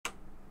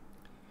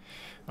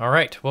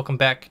Alright, welcome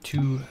back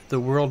to the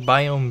World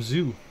Biome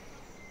Zoo.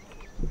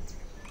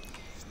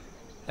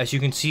 As you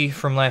can see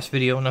from last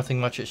video, nothing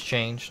much has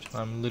changed.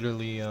 I'm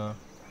literally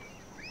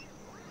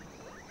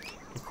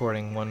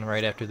recording one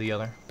right after the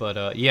other.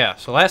 But yeah,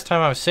 so last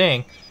time I was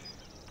saying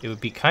it would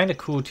be kind of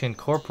cool to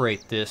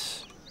incorporate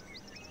this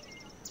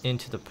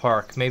into the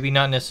park. Maybe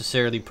not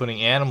necessarily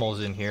putting animals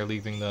in here,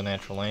 leaving the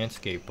natural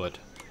landscape, but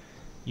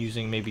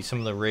using maybe some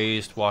of the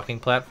raised walking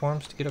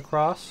platforms to get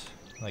across.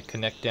 Like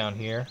connect down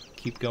here,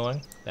 keep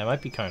going. That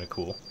might be kind of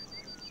cool.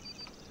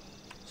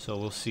 So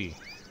we'll see.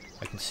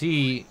 I can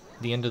see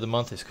the end of the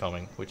month is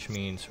coming, which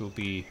means we'll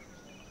be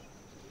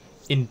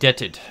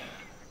indebted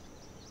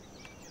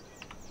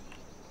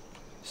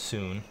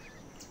soon.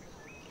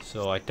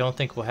 So I don't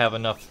think we'll have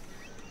enough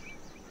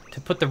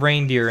to put the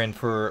reindeer in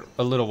for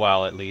a little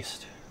while at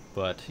least.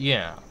 But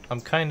yeah,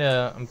 I'm kind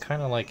of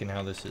liking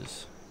how this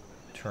is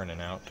turning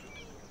out.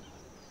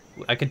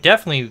 I could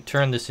definitely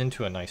turn this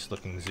into a nice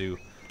looking zoo.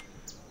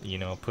 You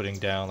know, putting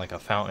down like a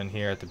fountain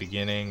here at the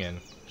beginning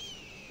and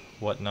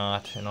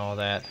whatnot and all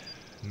that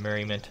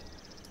merriment.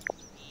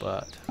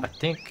 But I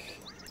think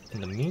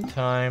in the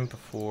meantime,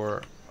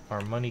 before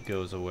our money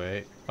goes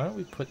away, why don't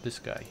we put this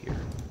guy here?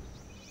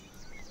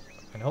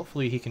 And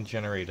hopefully he can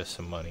generate us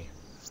some money.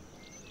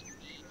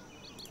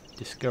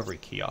 Discovery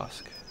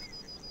kiosk.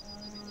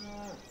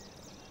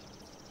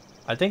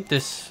 I think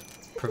this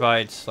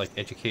provides like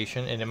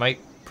education, and it might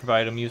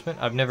provide amusement.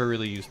 I've never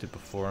really used it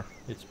before.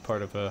 It's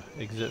part of a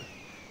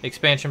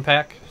expansion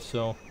pack,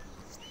 so.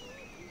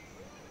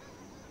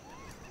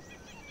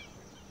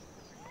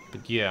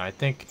 But yeah, I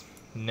think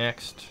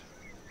next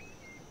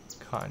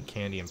cotton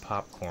candy and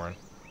popcorn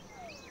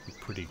would be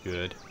pretty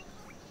good.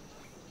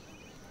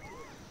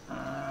 I'm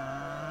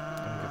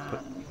gonna put,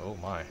 oh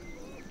my,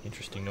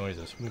 interesting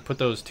noises. We can put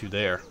those two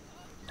there.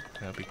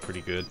 That'd be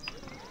pretty good.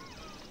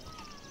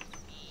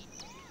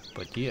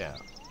 But yeah,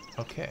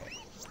 okay.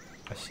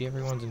 I see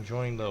everyone's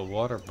enjoying the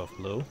water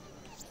buffalo.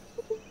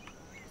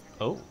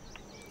 Oh,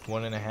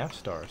 1.5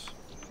 stars.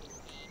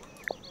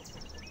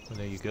 Well,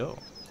 there you go.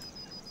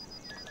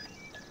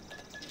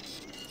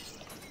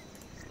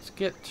 Let's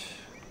get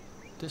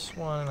this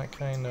one. I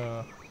kind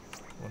of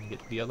want to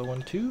get the other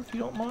one too, if you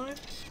don't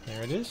mind.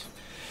 There it is.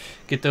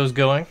 Get those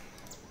going.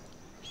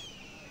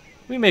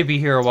 We may be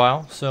here a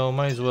while, so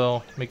might as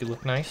well make it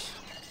look nice.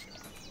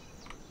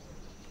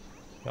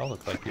 Y'all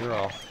look like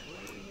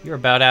you're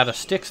about out of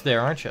sticks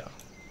there, aren't you?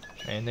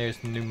 And there's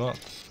the new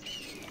month.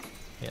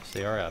 Yes,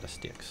 they are out of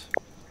sticks.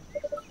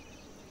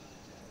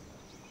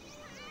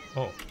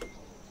 Oh.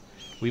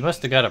 We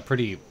must have got a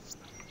pretty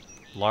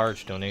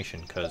large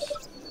donation,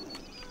 because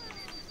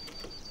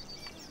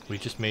we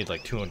just made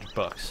like 200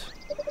 bucks.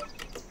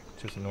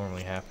 Which doesn't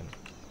normally happen.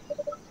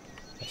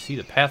 I see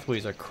the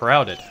pathways are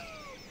crowded.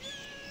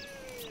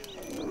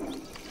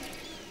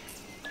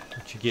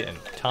 What you getting?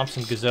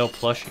 Thompson Gazelle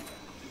plushie.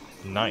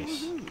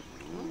 Nice.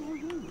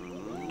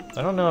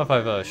 I don't know if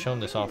I've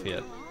shown this off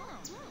yet.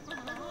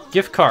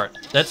 Gift card.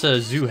 That's a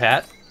zoo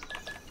hat.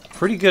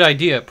 Pretty good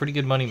idea. Pretty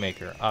good money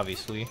maker,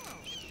 obviously.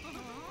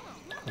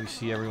 We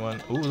see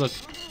everyone. Ooh, look.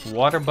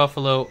 Water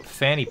buffalo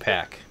fanny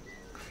pack.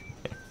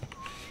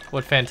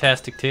 What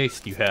fantastic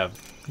taste you have,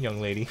 young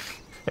lady.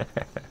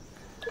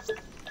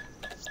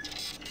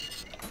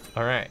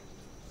 Alright.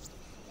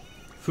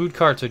 Food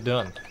carts are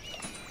done.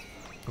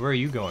 Where are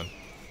you going?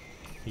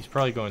 He's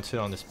probably going to sit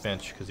on this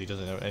bench because he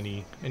doesn't have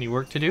any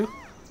work to do.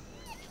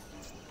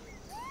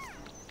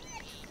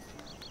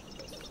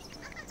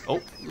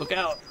 Oh, look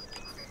out!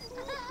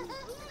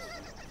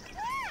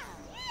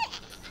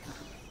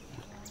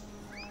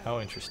 How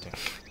interesting.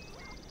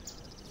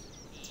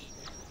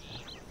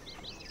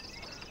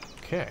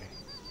 Okay.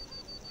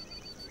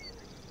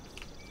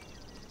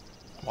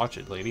 Watch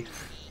it, lady.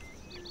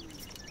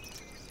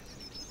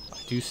 I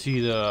do see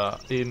the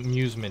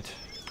amusement.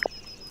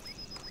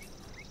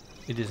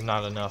 It is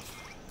not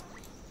enough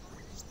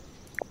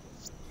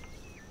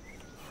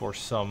for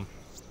some.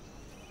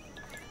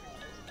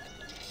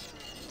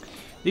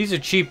 These are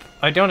cheap.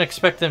 I don't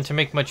expect them to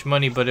make much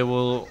money, but it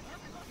will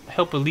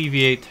help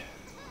alleviate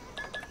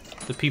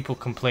the people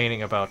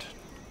complaining about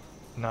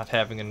not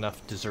having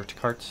enough dessert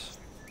carts.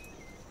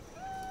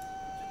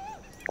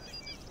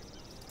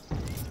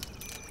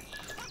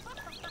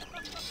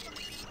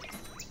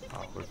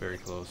 Oh, we're very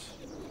close.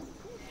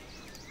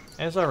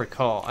 As I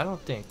recall,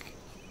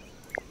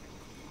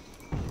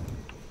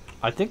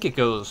 I think it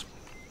goes,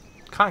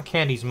 cotton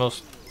candy's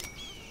most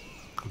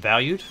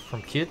valued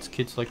from kids.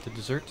 Kids like the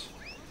desserts.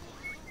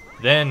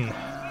 Then,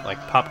 like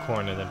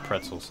popcorn and then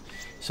pretzels.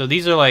 So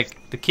these are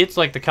like, the kids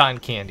like the cotton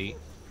candy,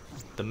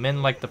 the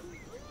men like the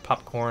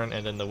popcorn,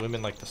 and then the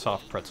women like the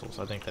soft pretzels.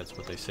 I think that's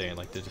what they say in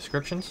like the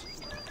descriptions.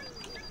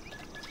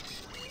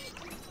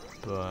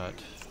 But,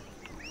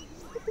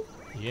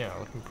 yeah,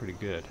 looking pretty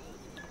good.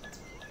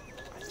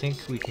 I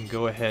think we can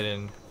go ahead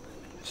and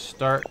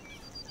start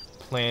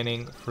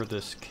planning for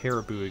this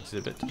caribou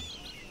exhibit.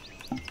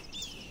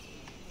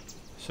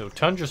 So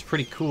Tundra's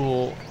pretty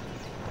cool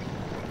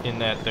in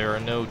that there are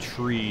no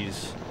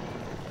trees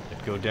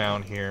that go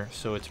down here,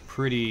 so it's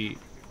pretty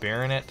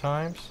barren at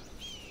times.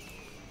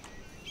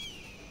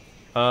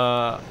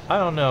 I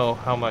don't know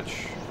how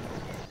much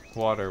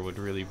water would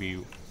really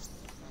be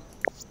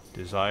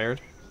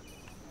desired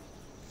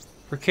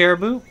for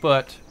caribou,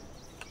 but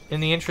in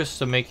the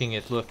interest of making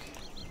it look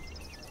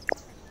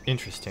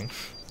interesting,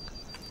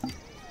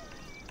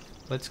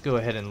 let's go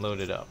ahead and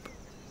load it up.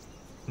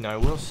 Now I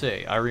will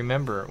say, I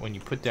remember when you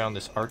put down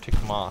this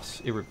Arctic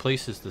moss, it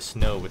replaces the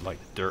snow with like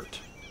dirt,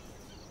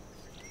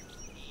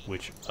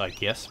 which I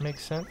guess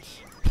makes sense,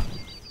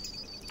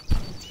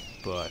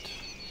 but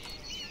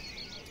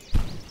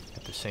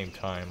at the same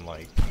time,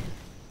 like,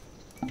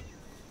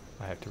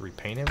 I have to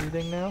repaint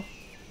everything now.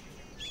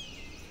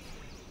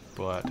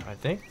 But I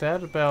think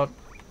that'd about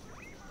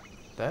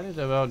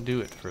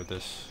do it for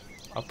this.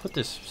 I'll put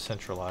this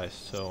centralized,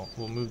 so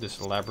we'll move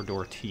this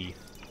Labrador tea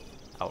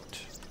out.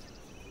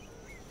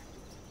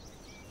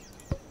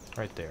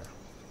 Right there.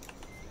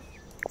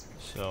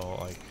 So,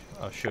 like,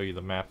 I'll show you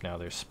the map now.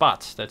 There's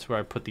spots. That's where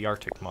I put the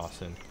Arctic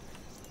moss in.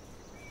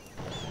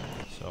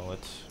 So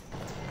let's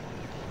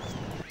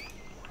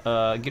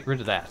get rid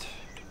of that.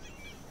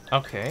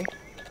 Okay.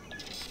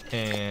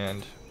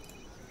 And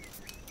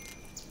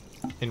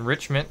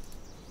enrichment.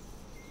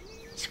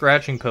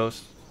 Scratching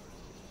posts.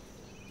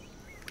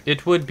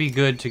 It would be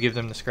good to give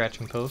them the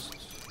scratching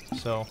posts.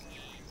 So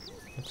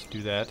let's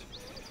do that.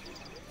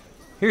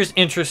 Here's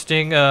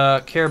interesting.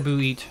 Caribou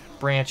eat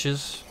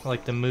branches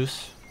like the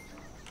moose,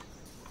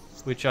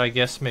 which I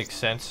guess makes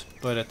sense,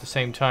 but at the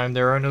same time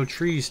there are no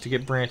trees to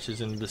get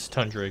branches in this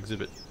tundra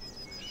exhibit.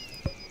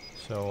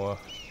 So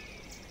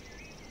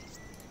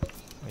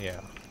yeah,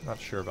 not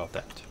sure about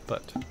that,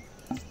 but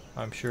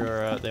I'm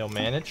sure they'll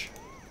manage,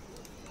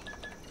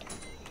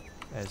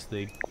 as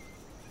they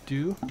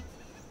do.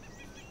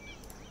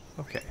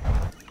 Okay,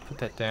 put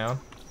that down,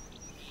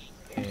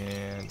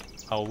 and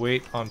I'll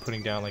wait on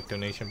putting down like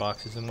donation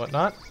boxes and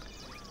whatnot,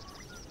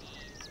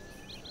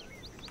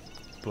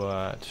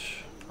 but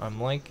I'm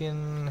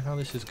liking how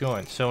this is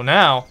going. So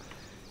now,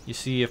 you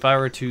see, if I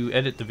were to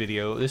edit the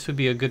video, this would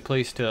be a good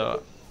place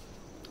to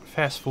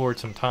fast forward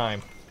some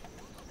time.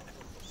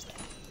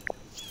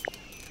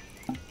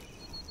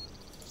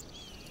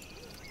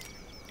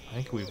 I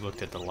think we've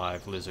looked at the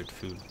live lizard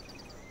food.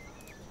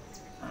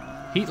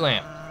 Heat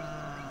lamp.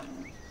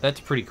 That's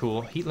pretty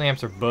cool. Heat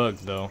lamps are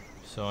bugged though,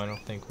 so I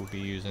don't think we'll be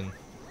using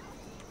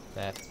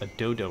that. A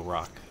dodo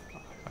rock.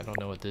 I don't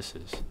know what this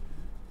is.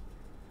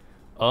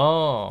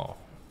 Oh.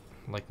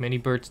 Like many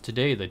birds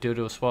today, the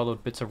dodo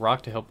swallowed bits of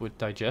rock to help with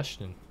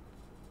digestion.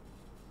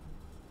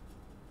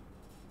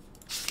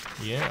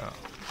 Yeah,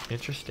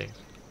 interesting.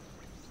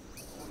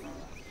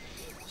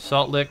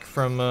 Salt lick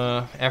from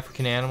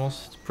African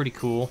animals. It's pretty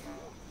cool.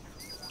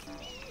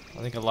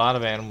 I think a lot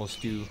of animals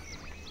do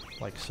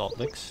like salt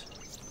licks.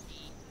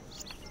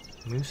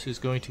 Moose is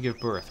going to give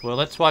birth. Well,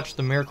 let's watch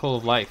the miracle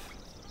of life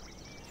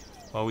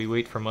while we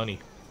wait for money.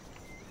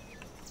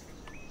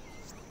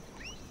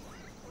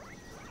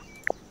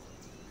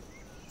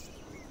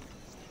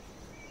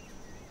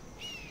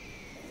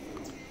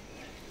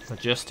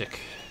 Majestic.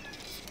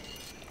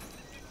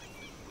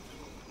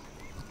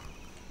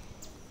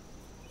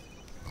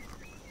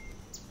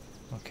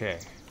 Okay.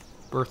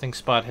 Birthing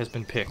spot has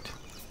been picked.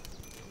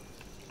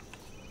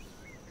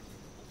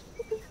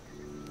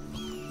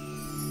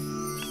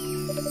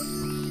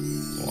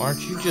 Well,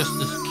 aren't you just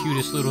the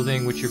cutest little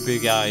thing with your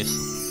big eyes?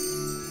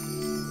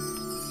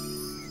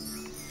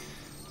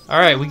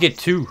 Alright, we get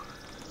 2.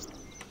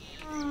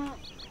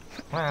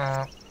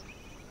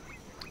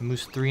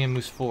 Moose 3 and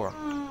moose 4.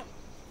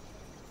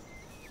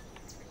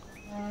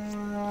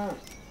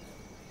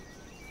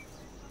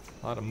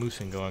 A lot of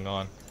moosing going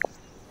on.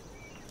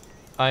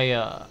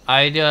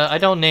 I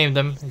don't name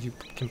them, as you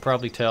can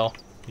probably tell,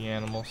 the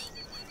animals.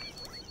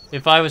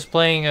 If I was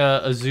playing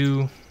a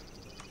zoo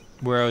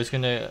where I was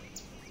gonna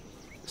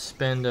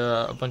spend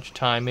a bunch of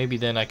time, maybe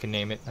then I can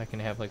name it. I can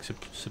have like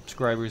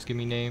subscribers give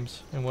me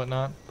names and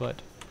whatnot.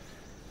 But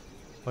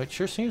it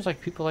sure seems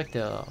like people like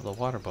the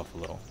water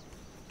buffalo.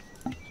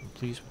 So I'm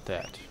pleased with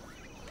that.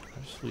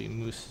 Obviously,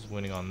 moose is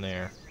winning on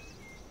there.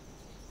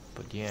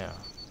 But yeah.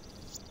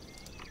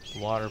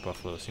 Water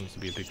buffalo seems to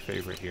be a big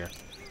favorite here.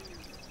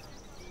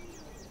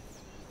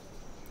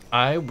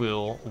 I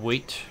will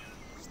wait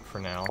for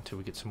now until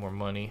we get some more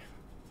money.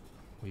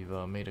 We've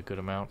made a good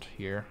amount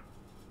here.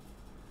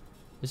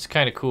 This is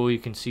kind of cool. You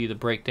can see the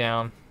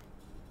breakdown.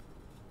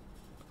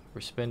 We're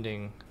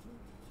spending...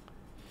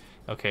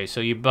 Okay, so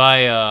you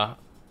buy...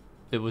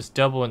 It was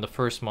double in the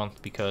first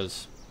month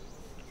because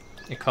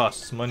it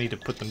costs money to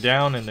put them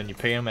down, and then you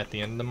pay them at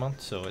the end of the month,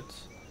 so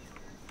it's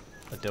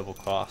a double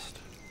cost.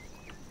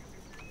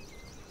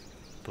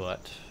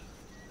 But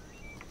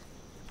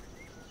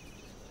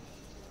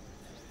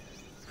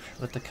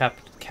let the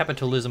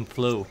capitalism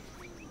flow.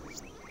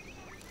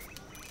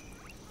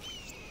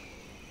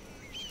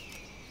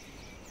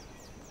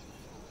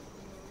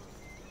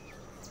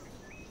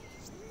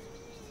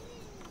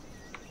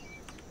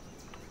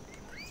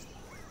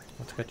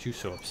 What's got you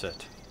so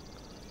upset?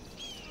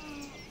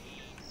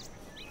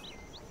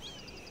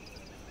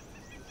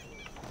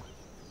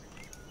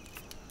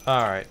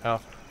 Alright, I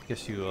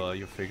guess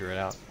you'll figure it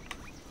out.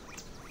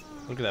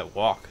 Look at that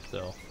walk,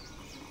 though.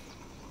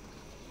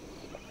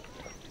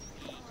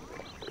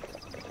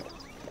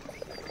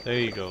 There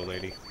you go,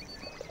 lady.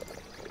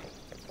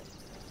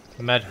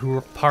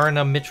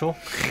 Madhurparna Mitchell.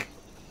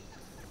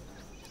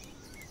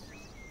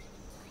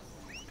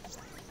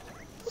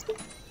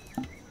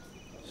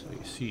 So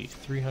you see,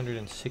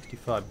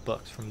 365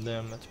 bucks from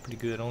them. That's pretty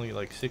good. Only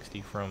like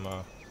 60 from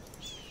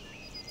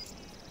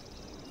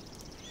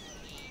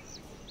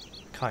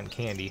Cotton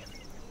Candy.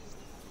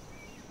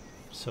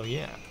 So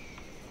yeah,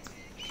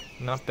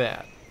 not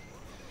bad.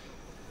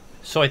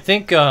 So I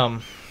think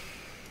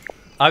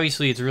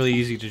obviously it's really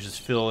easy to just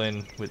fill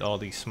in with all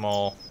these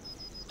small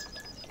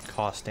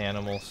cost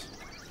animals,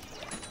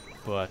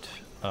 but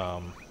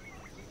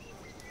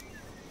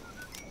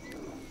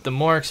the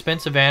more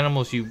expensive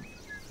animals you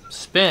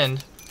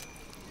spend,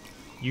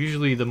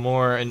 usually the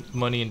more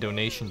money and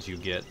donations you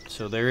get.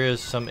 So there is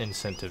some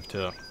incentive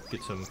to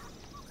get some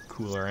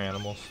cooler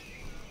animals.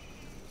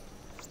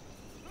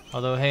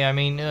 Although, hey, I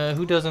mean,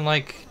 who doesn't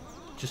like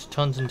just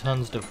tons and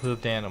tons of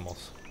hooved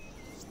animals?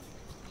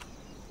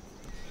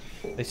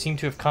 They seem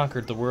to have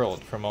conquered the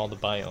world from all the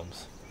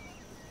biomes.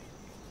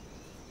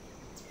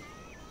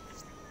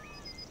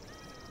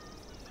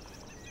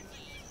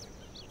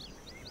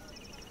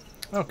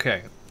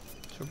 Okay,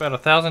 so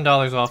about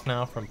 $1,000 off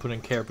now from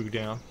putting caribou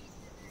down.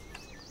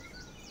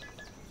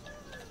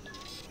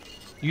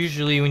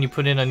 Usually when you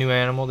put in a new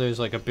animal, there's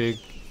like a big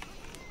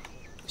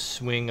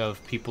swing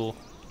of people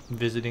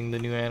visiting the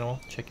new animal,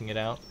 checking it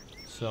out.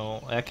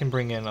 So that can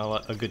bring in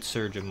a good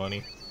surge of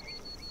money.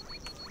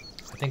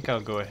 I think I'll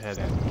go ahead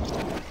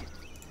and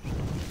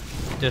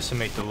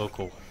decimate the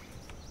local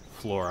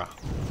flora.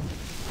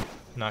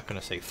 I'm not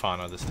gonna say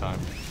fauna this time.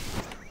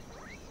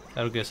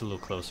 That'll get us a little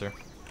closer.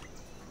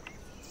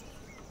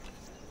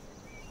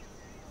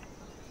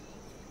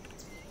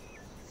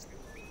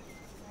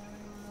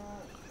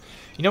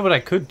 You know what I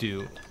could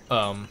do?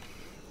 I'll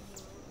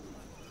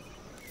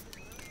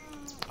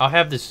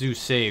have this zoo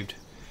saved.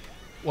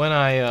 When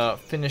I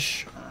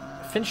finish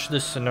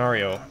this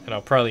scenario, and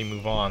I'll probably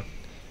move on.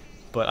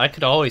 But I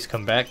could always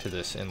come back to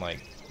this and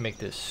like make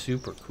this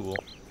super cool.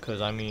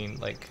 Cause I mean,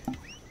 like,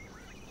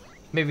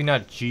 maybe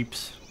not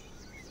jeeps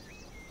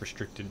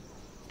restricted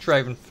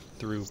driving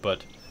through,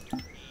 but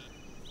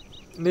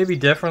maybe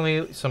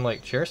definitely some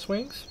like chair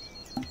swings.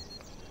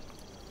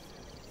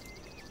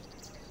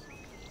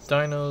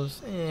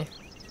 Dinos, eh.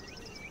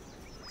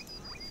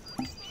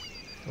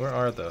 Where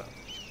are the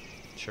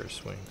chair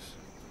swings?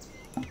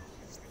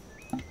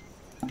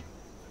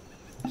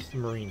 It's the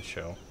marine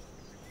show.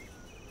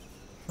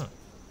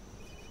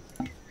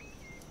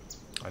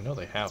 I know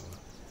they have them.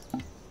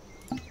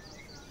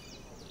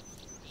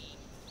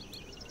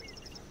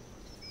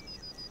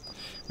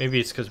 Maybe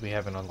it's because we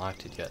haven't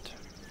unlocked it yet.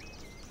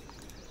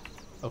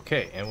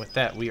 Okay, and with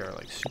that, we are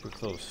like super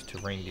close to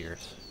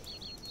reindeers.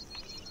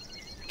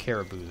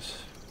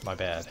 Caribous, my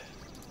bad.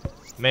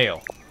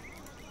 Male.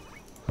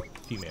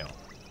 Female.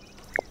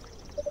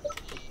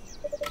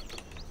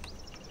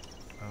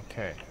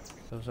 Okay,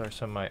 those are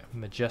some of my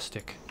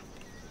majestic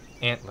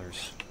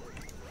antlers.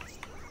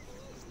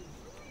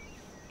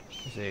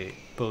 They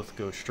both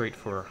go straight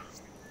for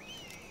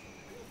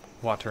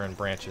water and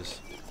branches.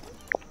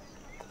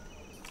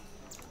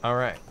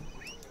 Alright.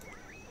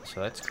 So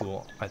that's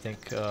cool. I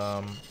think,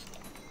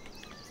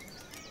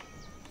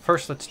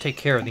 first let's take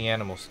care of the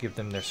animals. Give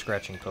them their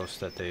scratching posts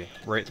that they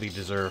rightly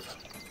deserve.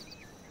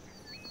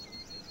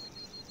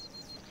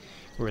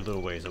 We're a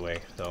little ways away,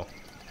 though.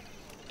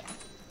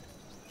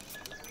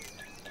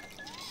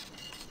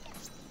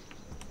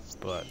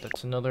 But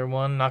that's another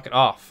one. Knock it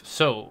off.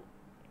 So,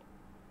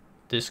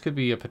 this could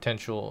be a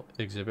potential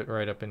exhibit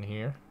right up in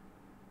here.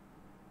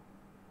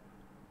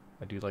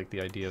 I do like the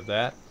idea of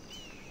that.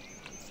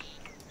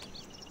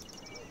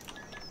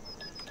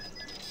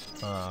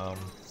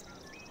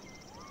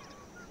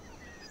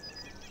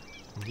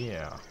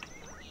 Yeah.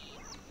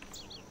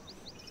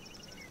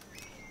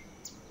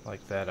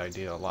 Like that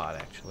idea a lot,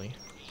 actually.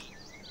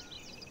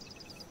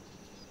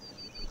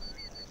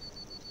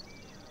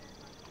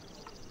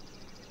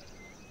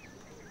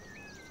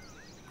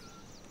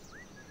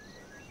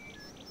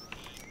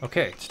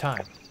 Okay, it's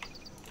time.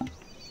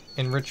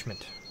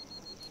 Enrichment.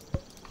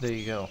 There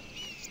you go.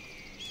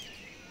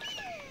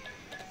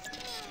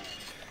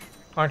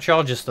 Aren't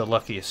y'all just the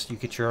luckiest? You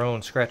get your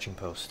own scratching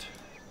post.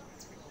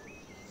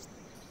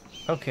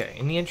 Okay,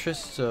 in the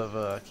interests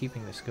of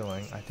keeping this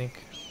going, I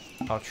think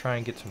I'll try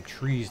and get some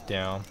trees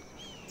down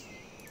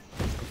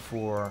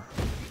before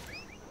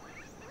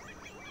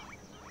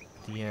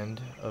the end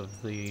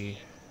of the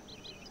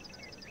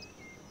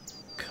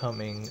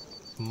coming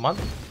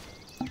month.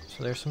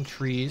 So there's some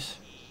trees.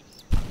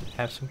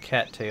 Have some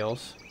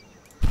cattails.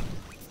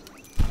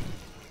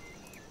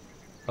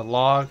 A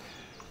log.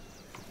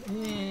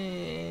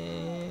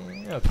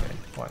 Okay,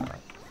 why not?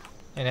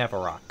 And have a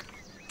rock.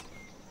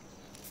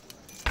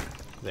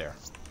 There.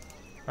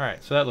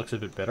 Alright, so that looks a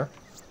bit better.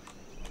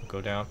 Go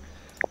down.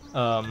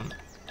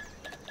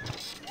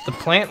 The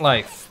plant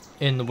life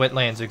in the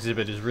wetlands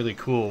exhibit is really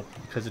cool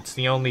because it's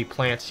the only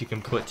plants you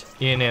can put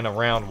in and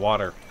around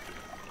water.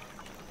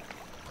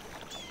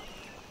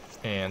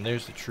 And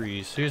there's the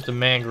trees. Here's the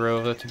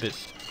mangrove. That's a bit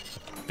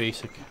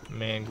basic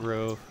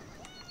mangrove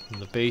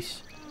from the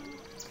base.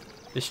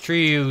 This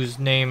tree whose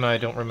name I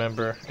don't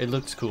remember. It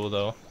looks cool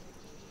though.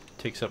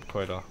 Takes up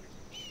quite a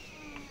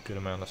good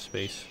amount of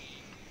space.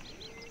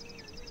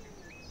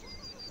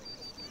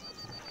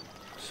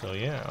 So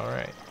yeah,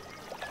 alright.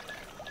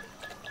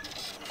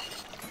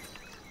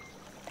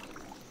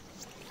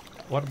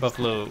 Water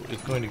buffalo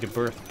is going to give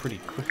birth pretty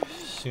quick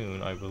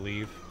soon, I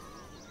believe.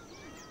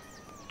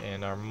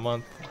 And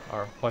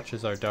watch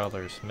as our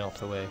dollars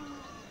melt away.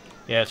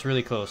 Yeah, it's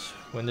really close.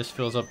 When this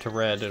fills up to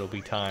red, it'll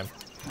be time.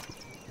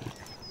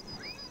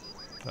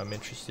 I'm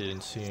interested in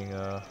seeing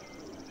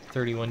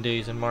 31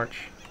 days in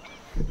March.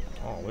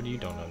 Oh, what do you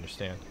don't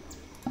understand?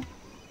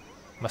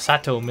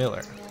 Masato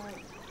Miller.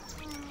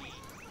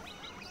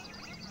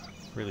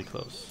 Really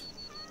close.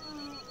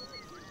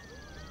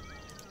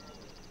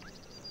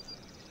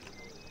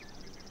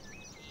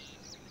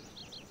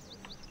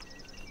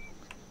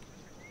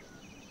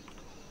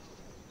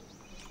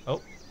 Oh,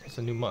 it's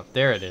a new month.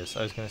 There it is.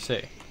 I was gonna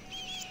say.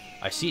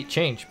 I see it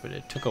change, but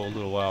it took a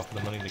little while for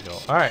the money to go.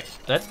 Alright,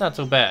 that's not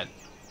so bad.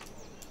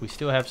 We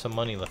still have some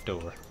money left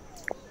over.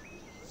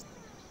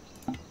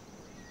 And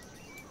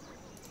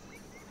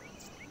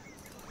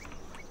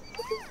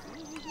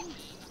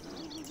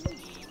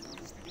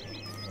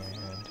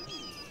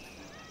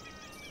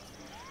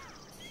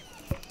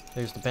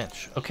there's the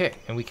bench. Okay,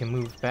 and we can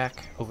move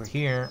back over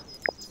here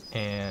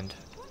and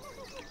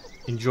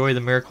enjoy the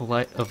miracle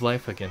of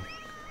life again.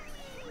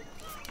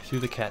 Through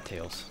the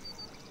cattails.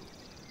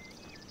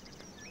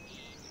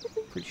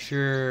 Pretty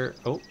sure...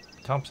 Oh,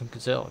 Thompson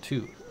Gazelle,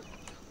 too.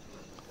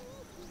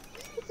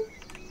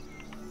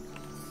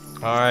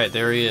 Alright,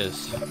 there he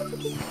is.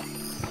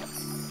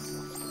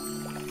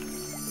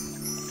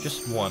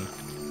 Just one.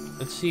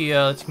 Let's see,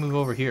 let's move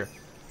over here.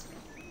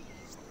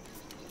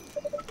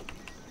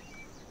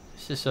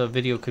 This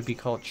video could be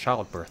called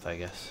Childbirth, I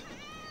guess.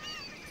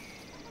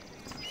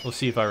 We'll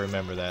see if I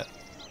remember that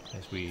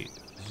as we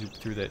zoop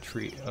through that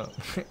tree. Oh.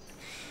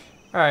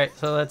 Alright,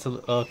 so that's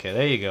okay,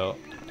 there you go.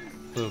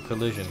 Little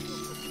collision.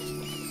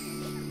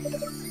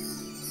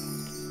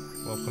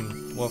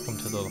 Welcome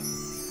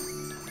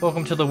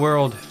to the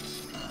world.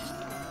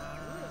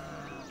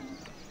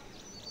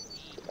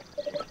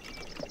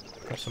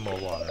 Have some more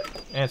water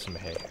and some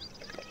hay.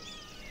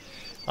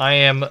 I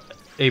am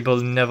a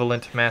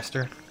benevolent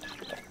master.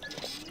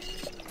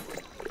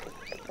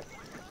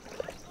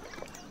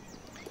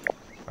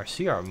 I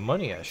see our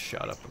money has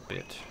shot up a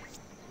bit.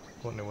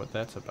 Wonder what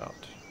that's about.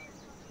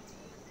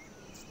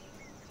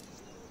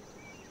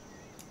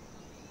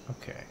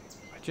 Okay,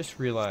 I just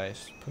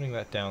realized putting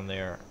that down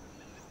there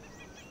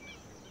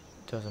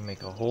doesn't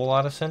make a whole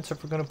lot of sense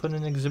if we're going to put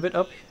an exhibit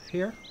up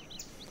here.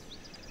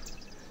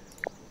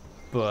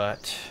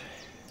 But,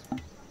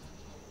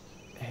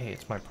 hey,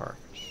 it's my park.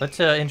 Let's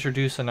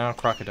introduce a Nile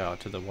crocodile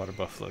to the water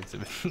buffalo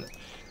exhibit.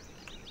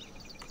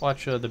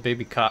 Watch the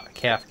baby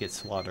calf get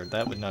slaughtered.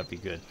 That would not be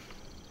good.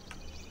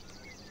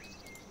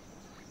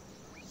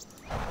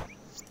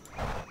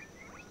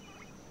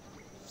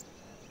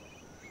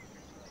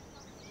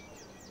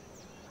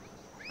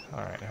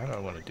 Alright, how do I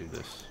want to do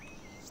this?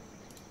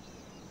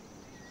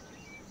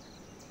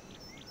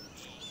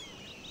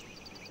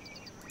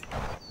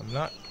 I'm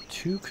not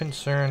too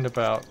concerned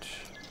about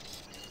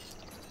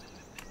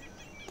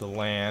the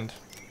land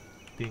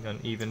being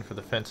uneven for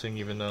the fencing,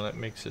 even though that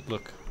makes it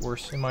look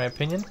worse in my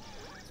opinion.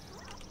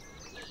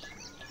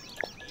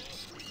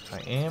 I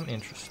am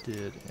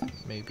interested in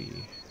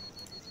maybe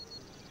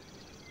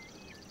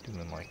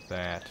doing like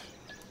that.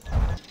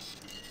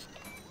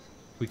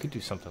 We could do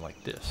something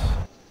like this.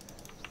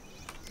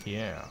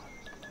 Yeah.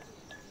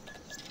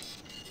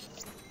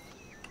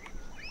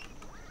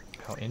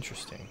 How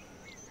interesting.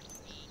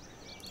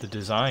 The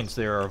designs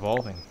there are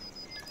evolving.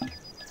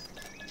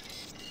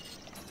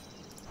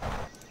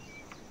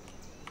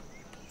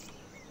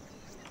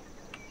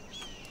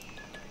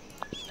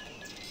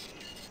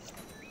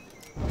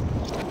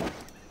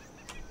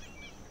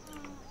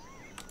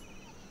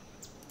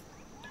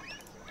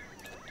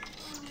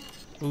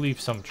 We'll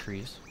leave some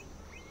trees.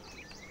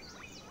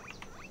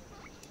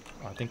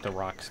 Oh, I think the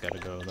rock's gotta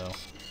go, though.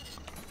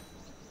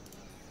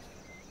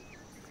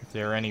 If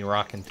there are any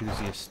rock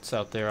enthusiasts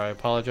out there, I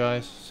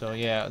apologize. So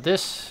yeah,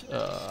 this,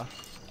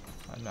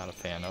 I'm not a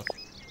fan of.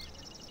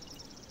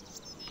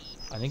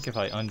 I think if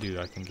I undo,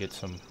 I can get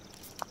some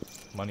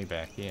money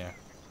back, yeah.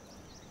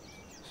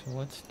 So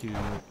let's do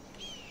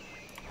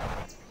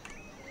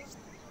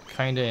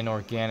kinda an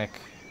organic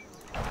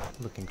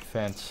looking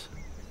fence.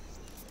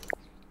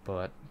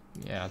 But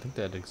yeah, I think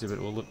that exhibit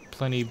will look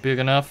plenty big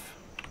enough.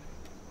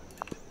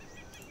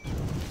 I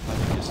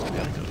think this has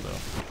gotta go though.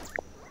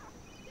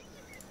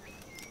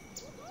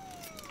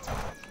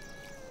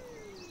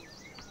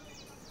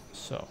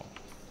 So,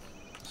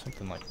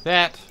 something like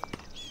that.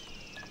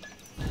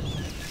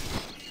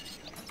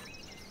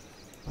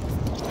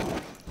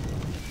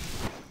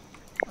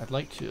 I'd I'd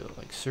like to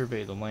like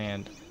survey the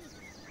land.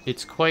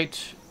 It's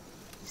quite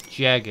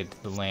jagged,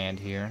 the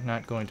land here,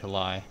 not going to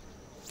lie.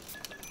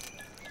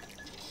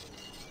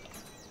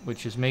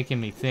 Which is making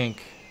me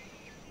think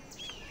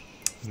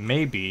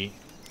maybe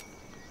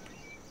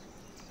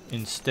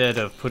instead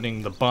of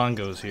putting the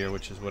bongos here,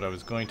 which is what I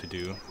was going to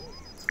do,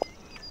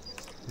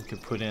 we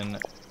could put in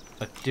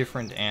a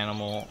different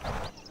animal,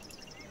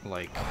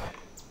 like,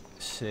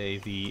 say,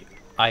 the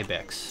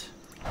ibex,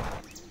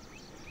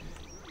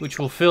 which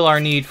will fill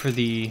our need for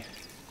the,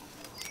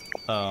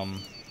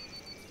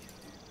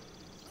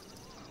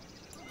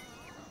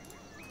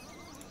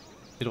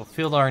 it'll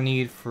fill our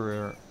need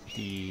for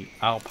the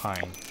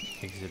alpine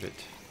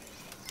exhibit.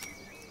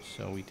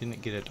 So we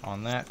didn't get it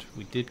on that.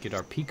 We did get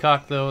our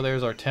peacock, though.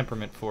 There's our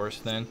temperament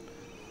forest, then.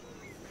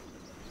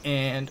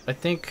 And I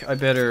think I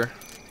better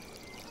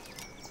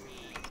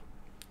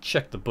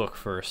check the book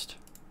first,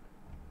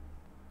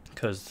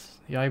 because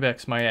the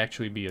ibex might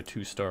actually be a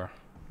 2-star.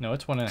 No,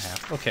 it's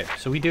 1.5. Okay,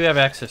 so we do have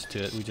access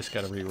to it. We just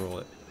got to re-roll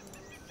it.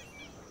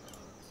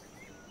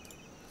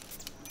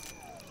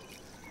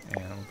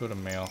 And we'll go to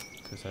male,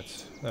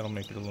 because that'll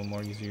make it a little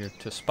more easier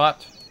to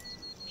spot.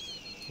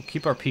 We'll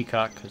keep our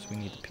peacock, because we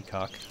need the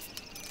peacock.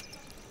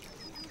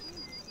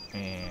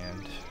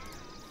 And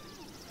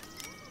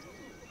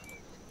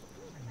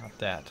not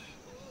that.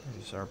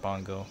 There's our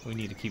bongo. We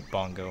need to keep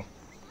bongo.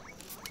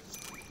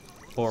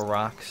 Or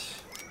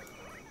rocks.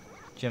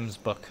 Gem's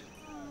book.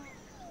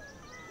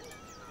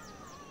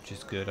 Which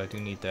is good. I do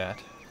need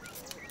that.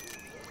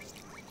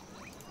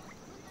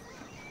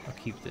 I'll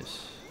keep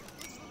this.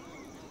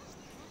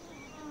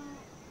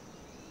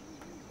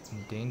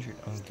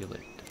 Endangered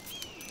ungulate.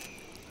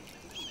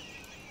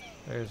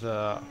 There's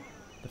the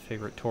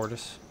favorite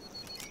tortoise.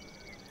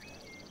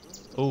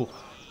 Oh.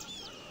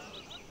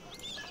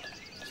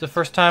 It's the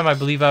first time I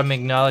believe I'm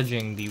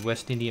acknowledging the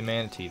West Indian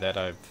manatee that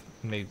I've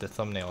made the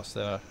thumbnails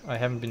that I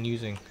haven't been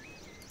using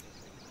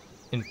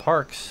in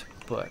parks,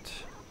 but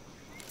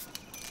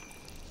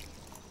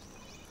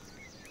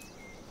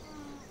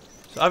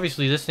so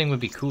obviously this thing would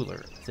be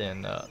cooler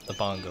than the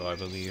bongo, I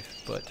believe,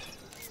 but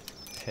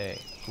hey,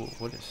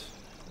 what is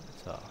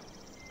it's a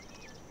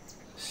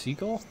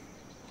seagull?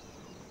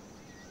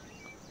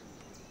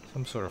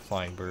 Some sort of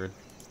flying bird.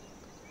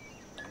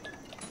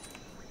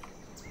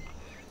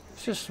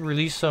 Let's just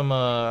release some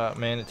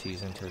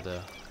manatees into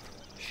the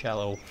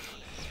shallow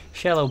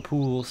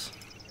pools.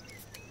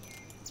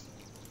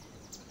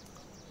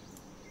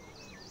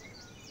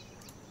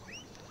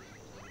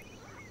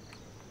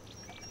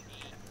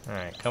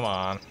 Alright, come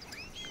on.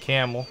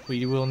 Camel.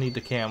 We will need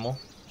the camel.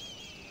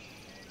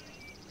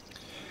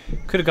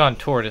 Could have gone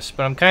tortoise,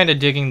 but I'm kind of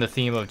digging the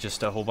theme of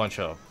just a whole bunch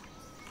of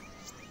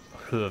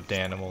hooved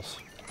animals.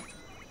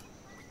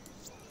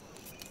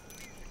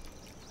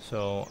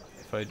 So,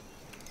 if I...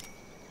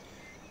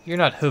 You're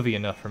not hoovy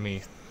enough for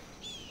me.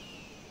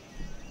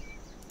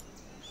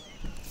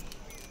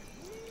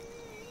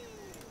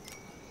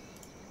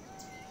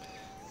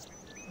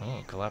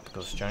 Oh,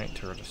 Galapagos giant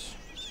tortoise.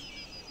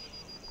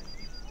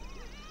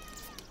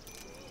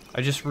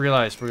 I just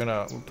realized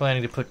we're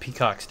planning to put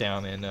peacocks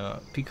down, and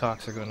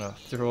peacocks are gonna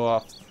throw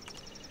off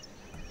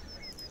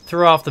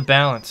the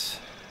balance.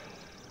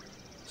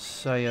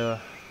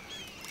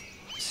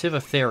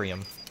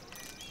 Civatherium.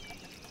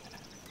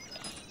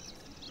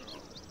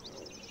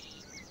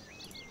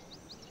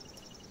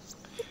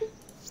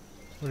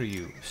 What are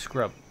you,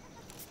 scrub?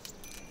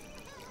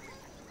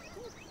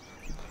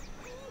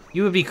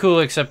 You would be cool,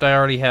 except I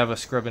already have a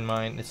scrub in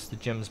mind. It's the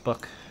Gem's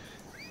buck.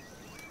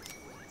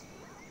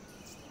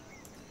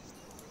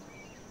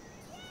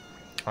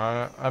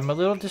 I'm a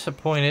little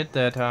disappointed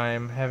that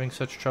I'm having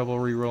such trouble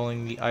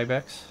re-rolling the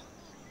ibex.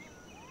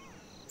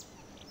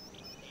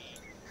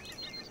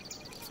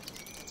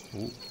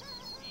 Ooh.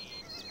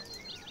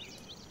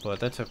 But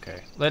that's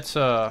okay. Let's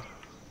not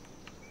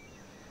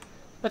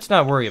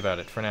worry about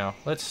it for now.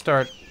 Let's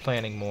start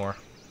planning more.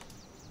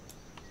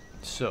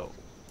 So,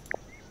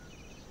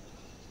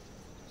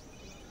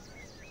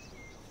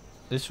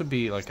 this would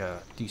be like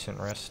a decent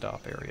rest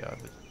stop area,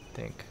 I would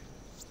think.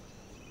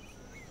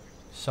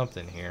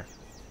 Something here.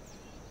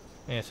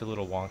 Yeah, it's a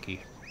little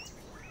wonky.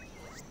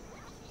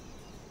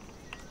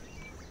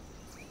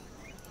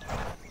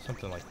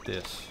 Something like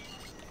this.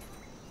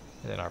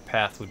 And then our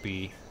path would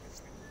be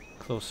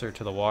closer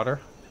to the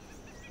water.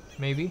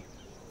 Maybe?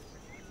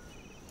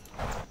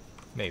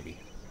 Maybe.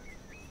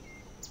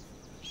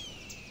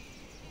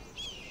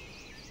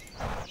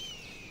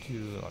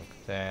 Do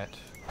like that.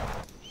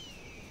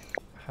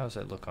 How's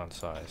that look on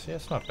size? Yeah,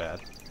 it's not bad.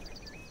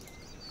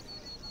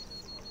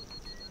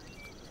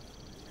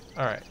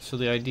 Alright, so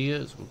the idea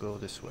is we'll go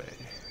this way.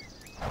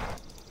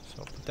 So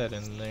I'll put that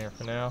in there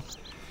for now.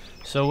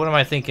 So what am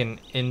I thinking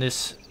in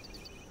this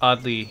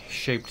oddly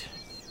shaped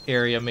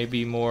area?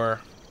 Maybe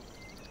more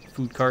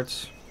food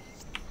carts.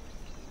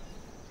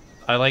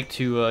 I like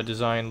to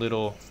design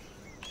little,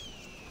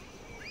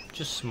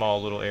 just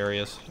small little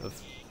areas of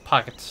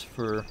pockets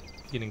for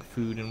getting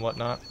food and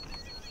whatnot.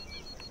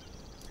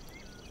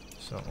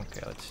 So,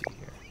 okay, let's see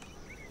here.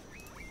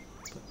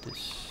 Put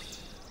this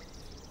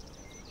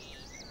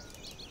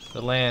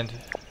The land,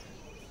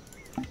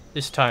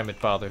 this time it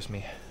bothers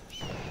me.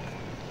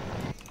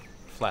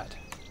 Flat.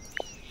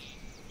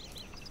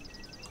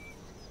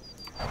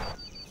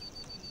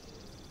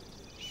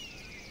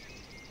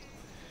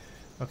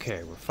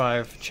 Okay, we're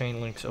 5 chain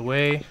links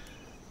away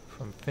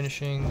from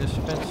finishing this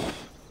fence.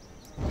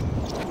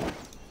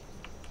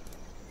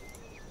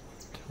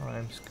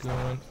 Time's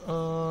going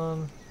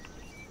on.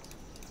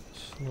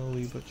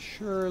 Slowly but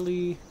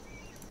surely.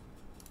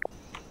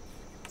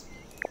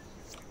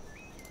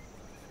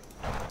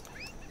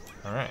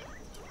 Alright.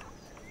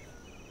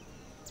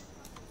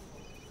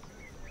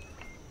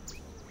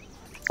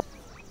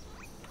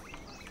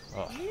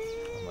 Oh,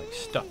 I'm like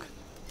stuck.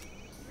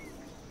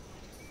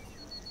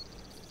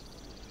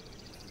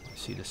 I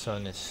see the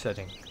sun is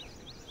setting.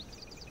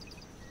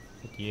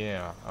 But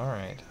yeah,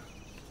 alright.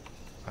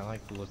 I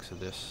like the looks of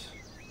this.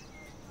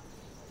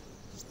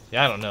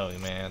 Yeah, I don't know,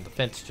 man. The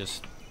fence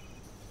just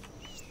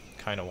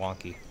kind of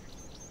wonky.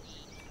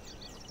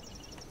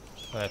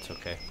 But that's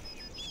okay.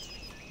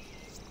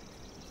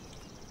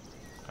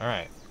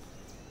 Alright.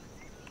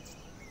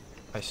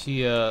 I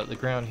see the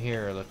ground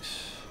here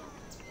looks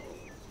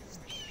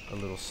a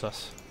little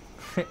sus.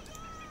 I'm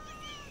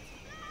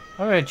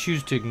going to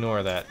choose to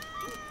ignore that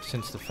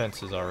since the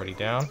fence is already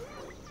down.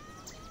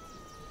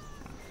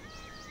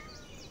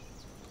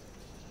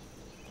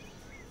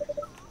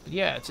 But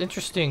yeah, it's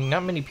interesting.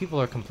 Not many people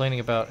are complaining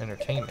about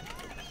entertainment,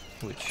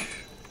 which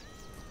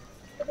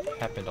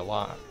happened a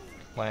lot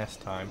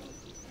last time.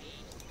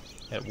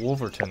 At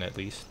Wolverton, at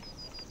least.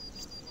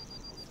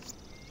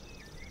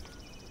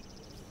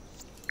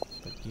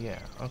 But yeah,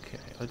 okay,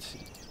 let's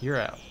see. You're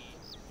out.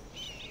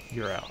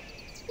 You're out.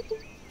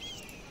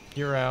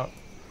 You're out.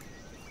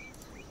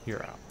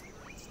 You're out.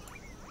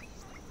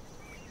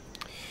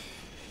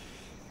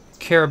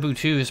 Caribou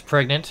 2 is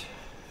pregnant.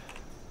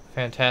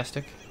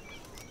 Fantastic.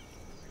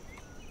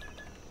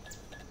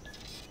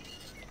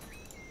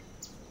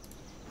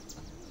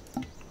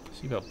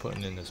 See about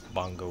putting in this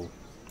bongo.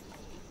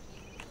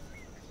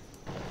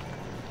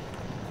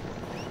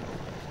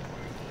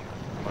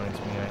 Reminds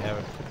me I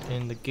haven't put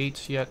in the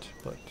gates yet,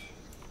 but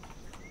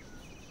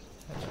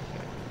that's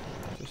okay.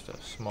 Just a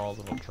small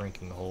little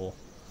drinking hole.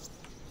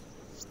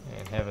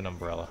 And have an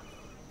umbrella.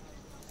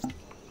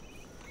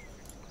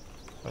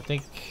 I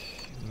think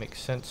it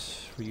makes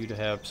sense for you to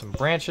have some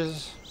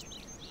branches,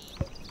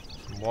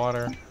 some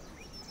water.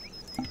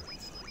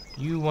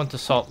 You want the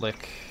salt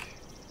lick,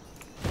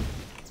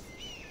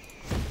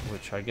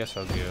 which I guess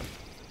I'll give.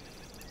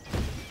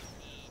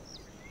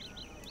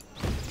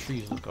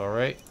 Trees look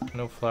alright.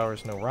 No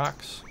flowers, no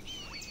rocks.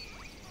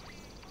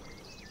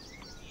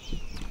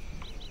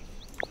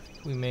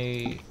 We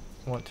may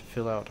want to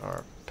fill out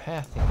our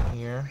path in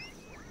here.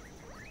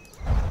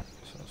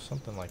 So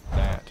something like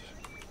that.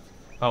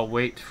 I'll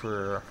wait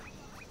for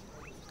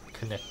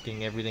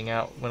connecting everything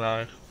out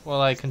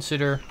while I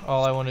consider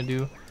all I want to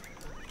do.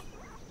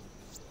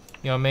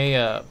 You know, I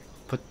may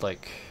put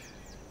like...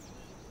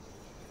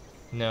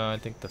 No, I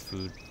think the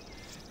food...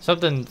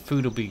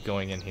 food will be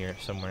going in here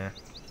somewhere.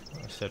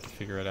 I just have to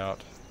figure it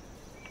out.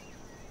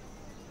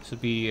 This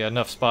would be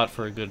enough spot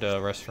for a good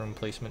restroom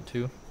placement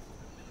too.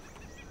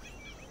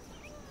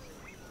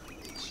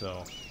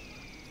 So,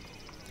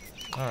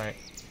 alright.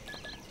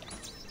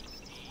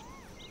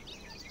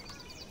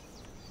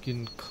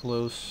 Getting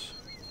close.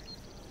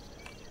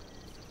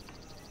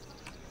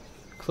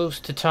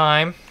 Close to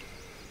time.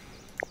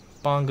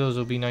 Bongos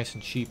will be nice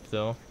and cheap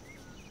though.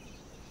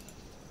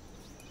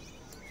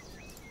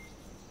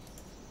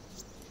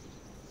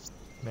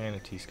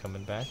 Manatee's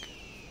coming back.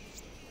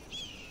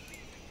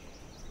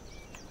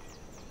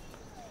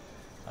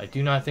 I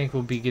do not think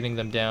we'll be getting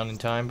them down in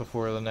time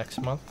before the next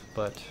month,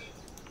 but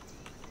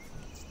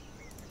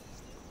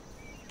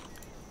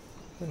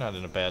we're not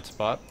in a bad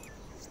spot.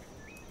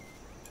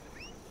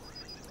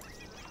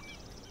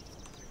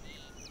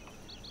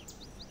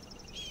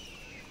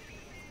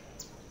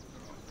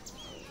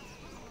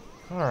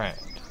 Alright.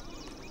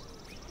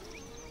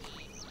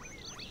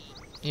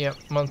 Yep,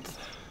 month.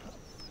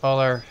 All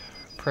our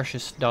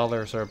precious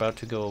dollars are about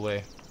to go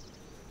away.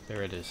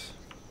 There it is.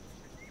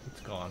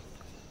 It's gone.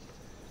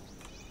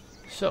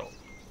 So,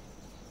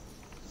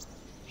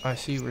 I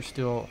see we're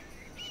still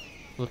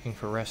looking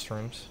for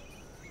restrooms.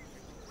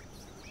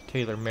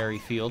 Taylor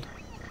Merrifield.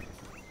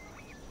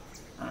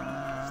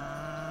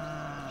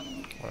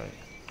 Right.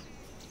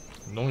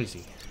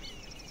 Noisy.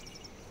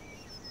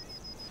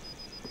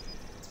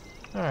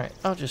 Alright,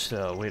 I'll just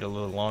wait a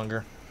little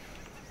longer.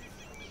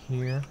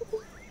 Here.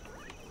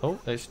 Oh,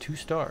 there's 2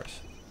 stars.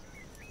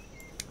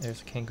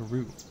 There's a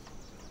kangaroo.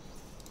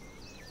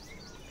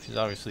 Which is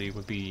obviously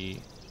would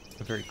be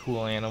a very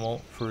cool animal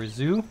for a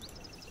zoo.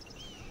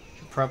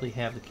 Should probably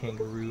have the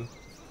kangaroo.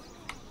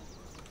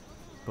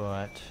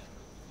 But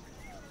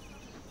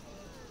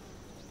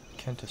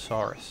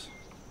Kentosaurus.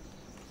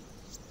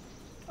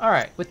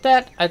 Alright, with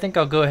that, I think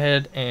I'll go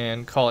ahead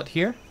and call it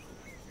here.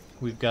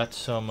 We've got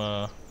some,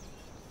 oh,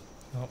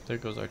 there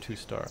goes our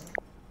 2-star.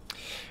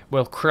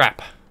 Well,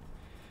 crap.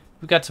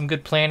 We've got some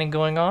good planning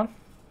going on,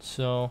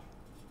 so,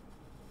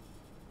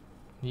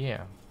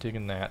 yeah.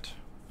 Digging that.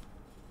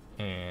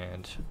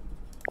 And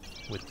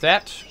with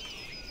that,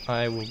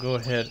 I will go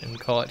ahead and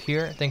call it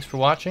here. Thanks for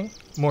watching.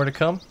 More to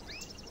come.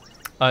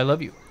 I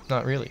love you.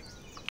 Not really.